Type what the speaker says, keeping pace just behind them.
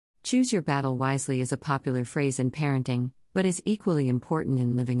Choose your battle wisely is a popular phrase in parenting, but is equally important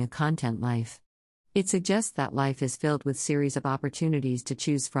in living a content life. It suggests that life is filled with series of opportunities to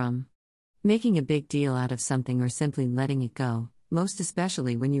choose from. Making a big deal out of something or simply letting it go, most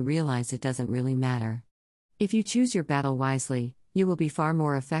especially when you realize it doesn't really matter. If you choose your battle wisely, you will be far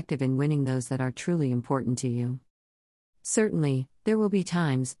more effective in winning those that are truly important to you. Certainly, there will be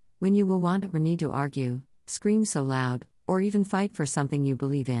times when you will want or need to argue, scream so loud, or even fight for something you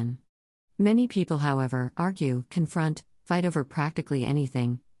believe in. Many people, however, argue, confront, fight over practically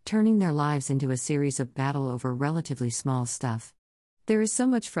anything, turning their lives into a series of battle over relatively small stuff. There is so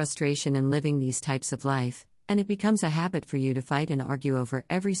much frustration in living these types of life, and it becomes a habit for you to fight and argue over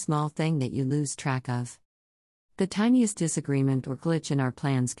every small thing that you lose track of. The tiniest disagreement or glitch in our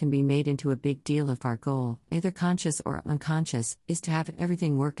plans can be made into a big deal if our goal, either conscious or unconscious, is to have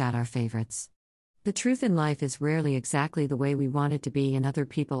everything work out our favorites. The truth in life is rarely exactly the way we want it to be, and other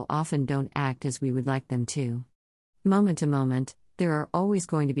people often don't act as we would like them to. Moment to moment, there are always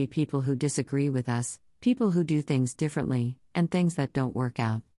going to be people who disagree with us, people who do things differently, and things that don't work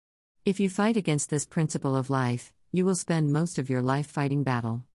out. If you fight against this principle of life, you will spend most of your life fighting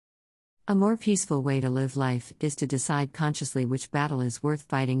battle. A more peaceful way to live life is to decide consciously which battle is worth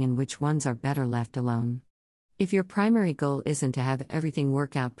fighting and which ones are better left alone. If your primary goal isn't to have everything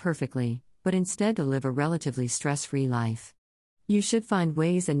work out perfectly, but instead to live a relatively stress-free life, you should find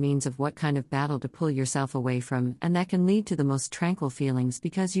ways and means of what kind of battle to pull yourself away from, and that can lead to the most tranquil feelings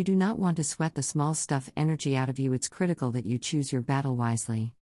because you do not want to sweat the small stuff energy out of you. It's critical that you choose your battle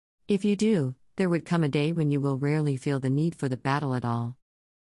wisely. If you do, there would come a day when you will rarely feel the need for the battle at all.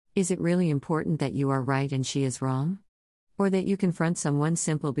 Is it really important that you are right and she is wrong? Or that you confront someone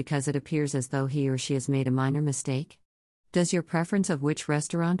simple because it appears as though he or she has made a minor mistake? Does your preference of which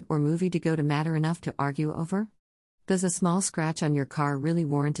restaurant or movie to go to matter enough to argue over? Does a small scratch on your car really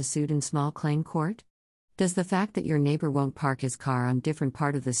warrant a suit in small claim court? Does the fact that your neighbor won't park his car on different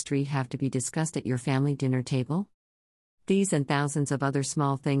part of the street have to be discussed at your family dinner table? These and thousands of other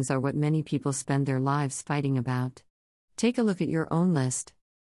small things are what many people spend their lives fighting about. Take a look at your own list.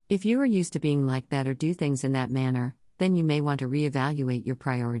 If you are used to being like that or do things in that manner, then you may want to reevaluate your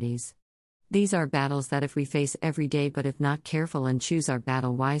priorities. These are battles that if we face every day, but if not careful and choose our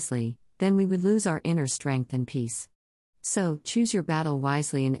battle wisely, then we would lose our inner strength and peace. So, choose your battle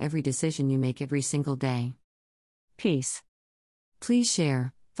wisely in every decision you make every single day. Peace. Please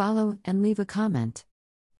share, follow, and leave a comment.